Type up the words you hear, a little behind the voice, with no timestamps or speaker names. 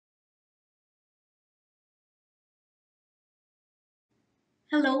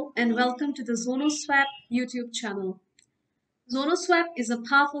Hello and welcome to the Zonoswap YouTube channel. Zonoswap is a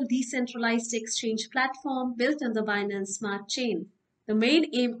powerful decentralized exchange platform built on the Binance Smart Chain. The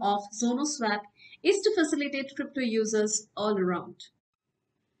main aim of Zonoswap is to facilitate crypto users all around.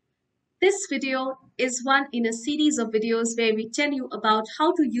 This video is one in a series of videos where we tell you about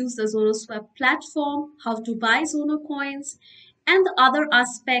how to use the Zonoswap platform, how to buy Zono coins, and the other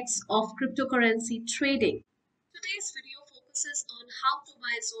aspects of cryptocurrency trading. Today's video focuses on how to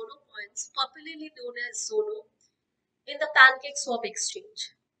buy Zono coins, popularly known as Zono, in the Pancakeswap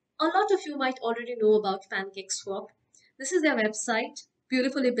exchange. A lot of you might already know about Pancakeswap. This is their website,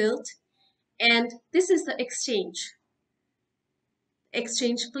 beautifully built, and this is the exchange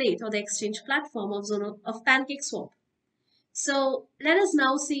plate or the exchange platform of Zono of Pancakeswap. So let us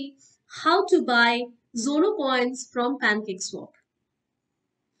now see how to buy Zono coins from Pancakeswap.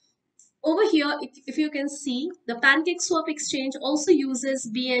 Over here, if you can see, the Pancakeswap exchange also uses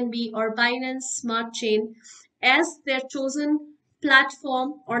BNB or Binance Smart Chain as their chosen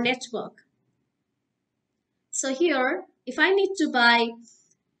platform or network. So here, if I need to buy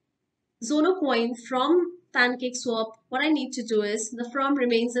Zono coin from Pancakeswap, what I need to do is the from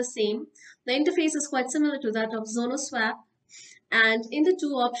remains the same. The interface is quite similar to that of Zonoswap, and in the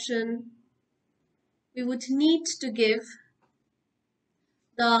to option, we would need to give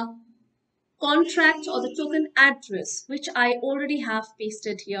the contract or the token address, which I already have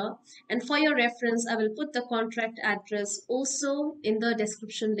pasted here. And for your reference, I will put the contract address also in the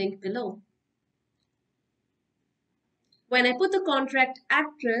description link below. When I put the contract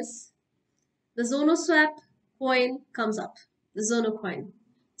address, the Zonoswap coin comes up, the Zono coin.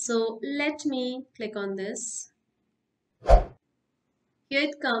 So let me click on this. Here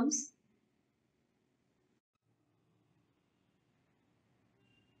it comes.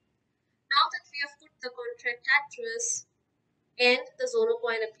 Now that we have put the contract address and the Zono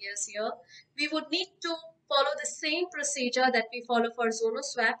coin appears here, we would need to follow the same procedure that we follow for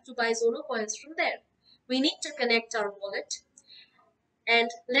Zonoswap to buy Zono coins from there. We need to connect our wallet,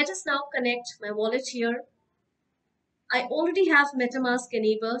 and let us now connect my wallet here. I already have MetaMask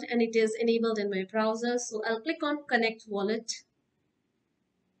enabled and it is enabled in my browser, so I'll click on connect wallet.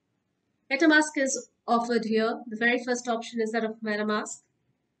 MetaMask is offered here. The very first option is that of MetaMask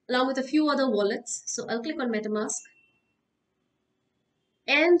along with a few other wallets. So I'll click on MetaMask.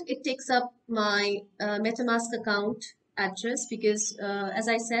 And it takes up my MetaMask account address because as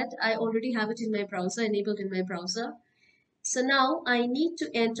I said, I already have it in my browser, enabled in my browser. So now I need to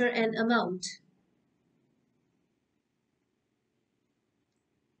enter an amount.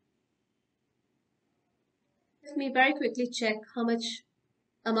 Let me very quickly check how much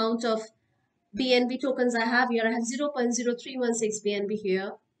amount of BNB tokens I have here. I have 0.0316 BNB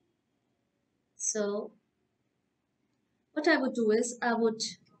here. So what I would do is I would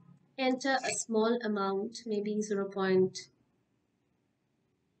enter a small amount, maybe 0.1.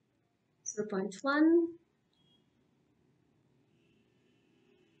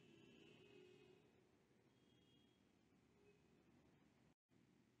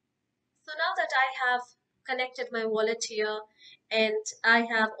 So now that I have connected my wallet here and I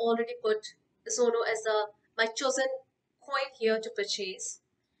have already put Zono as my chosen coin here to purchase,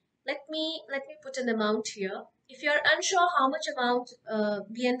 let me put an amount here. If you're unsure how much amount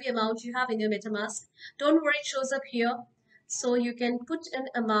BNB amount you have in your MetaMask, don't worry, it shows up here. So you can put an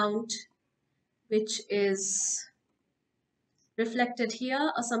amount which is reflected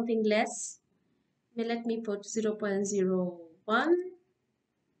here or something less. Let me put 0.01.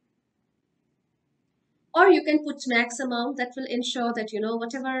 Or you can put max amount. That will ensure that,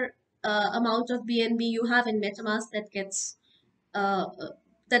 whatever amount of BNB you have in MetaMask that gets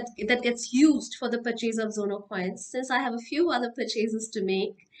that gets used for the purchase of Zono coins. Since I have a few other purchases to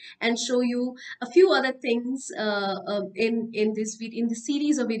make and show you a few other things in this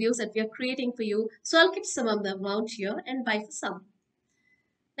series of videos that we are creating for you, so I'll keep some of the amount here and buy for some.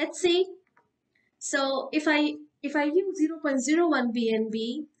 Let's see. So if I use 0.01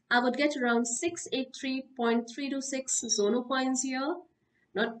 BNB, I would get around 683.326 Zono coins here.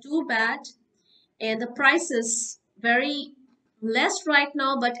 Not too bad. And the price is very less right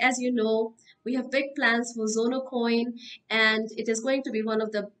now, but as you know, we have big plans for Zono coin, and it is going to be one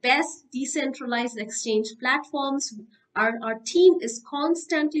of the best decentralized exchange platforms. Our team is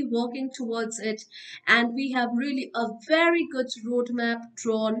constantly working towards it, and we have really a very good roadmap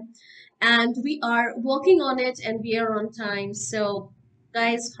drawn, and we are working on it, and we are on time. So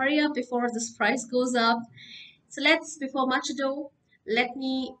guys, hurry up before this price goes up. So before much ado, let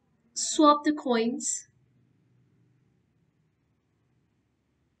me swap the coins.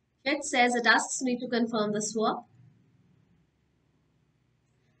 It says it asks me to confirm the swap.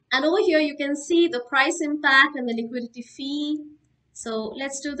 And over here, you can see the price impact and the liquidity fee. So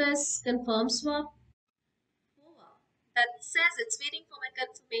let's do this confirm swap. Oh, wow. That says it's waiting for my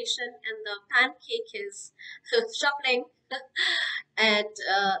confirmation, and the pancake is shuffling and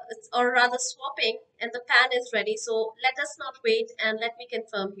or rather swapping, and the pan is ready. So let us not wait and let me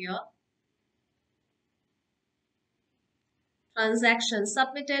confirm here. Transaction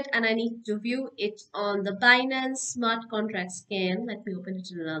submitted, and I need to view it on the Binance Smart Contract Scan. Let me open it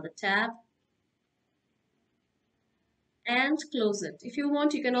in another tab and close it. If you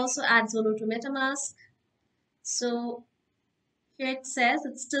want, you can also add Zono to MetaMask. So here it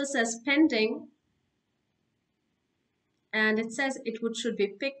still says pending, and it says should be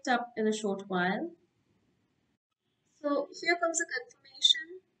picked up in a short while. So here comes a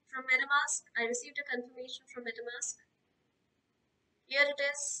confirmation from MetaMask. I received a confirmation from MetaMask. Here it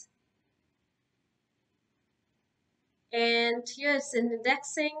is. And here it's in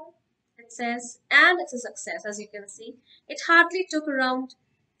indexing. It says, and it's a success, as you can see. It hardly took around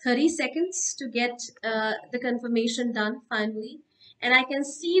 30 seconds to get the confirmation done finally. And I can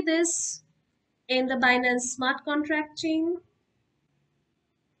see this in the Binance smart contract chain.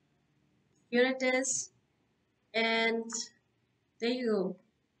 Here it is. And there you go.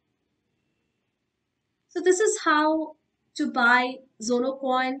 So this is how to buy Zono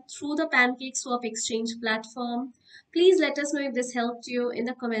coin through the Pancakeswap exchange platform. Please let us know if this helped you in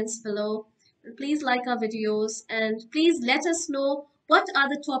the comments below. Please like our videos and please let us know what are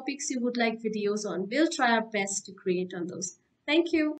the topics you would like videos on. We'll try our best to create on those. Thank you.